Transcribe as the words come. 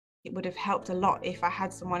It would have helped a lot if I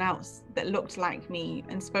had someone else that looked like me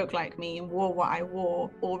and spoke like me and wore what I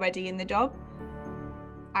wore already in the job.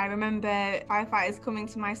 I remember firefighters coming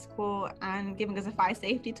to my school and giving us a fire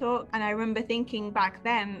safety talk. And I remember thinking back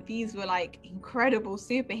then, these were like incredible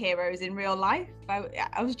superheroes in real life.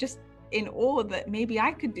 I was just in awe that maybe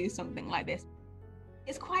I could do something like this.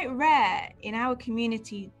 It's quite rare in our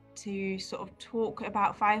community to sort of talk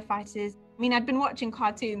about firefighters. I mean, I'd been watching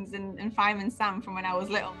cartoons and Fireman Sam from when I was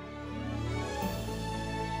little.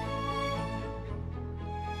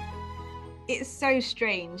 It's so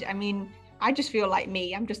strange. I mean, I just feel like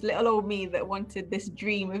me. I'm just little old me that wanted this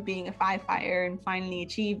dream of being a firefighter and finally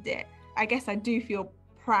achieved it. I guess I do feel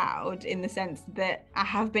proud in the sense that I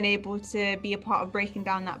have been able to be a part of breaking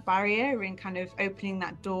down that barrier and kind of opening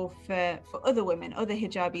that door for other women, other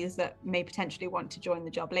hijabis that may potentially want to join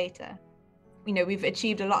the job later. You know, we've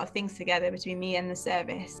achieved a lot of things together between me and the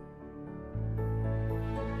service.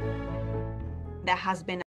 There has been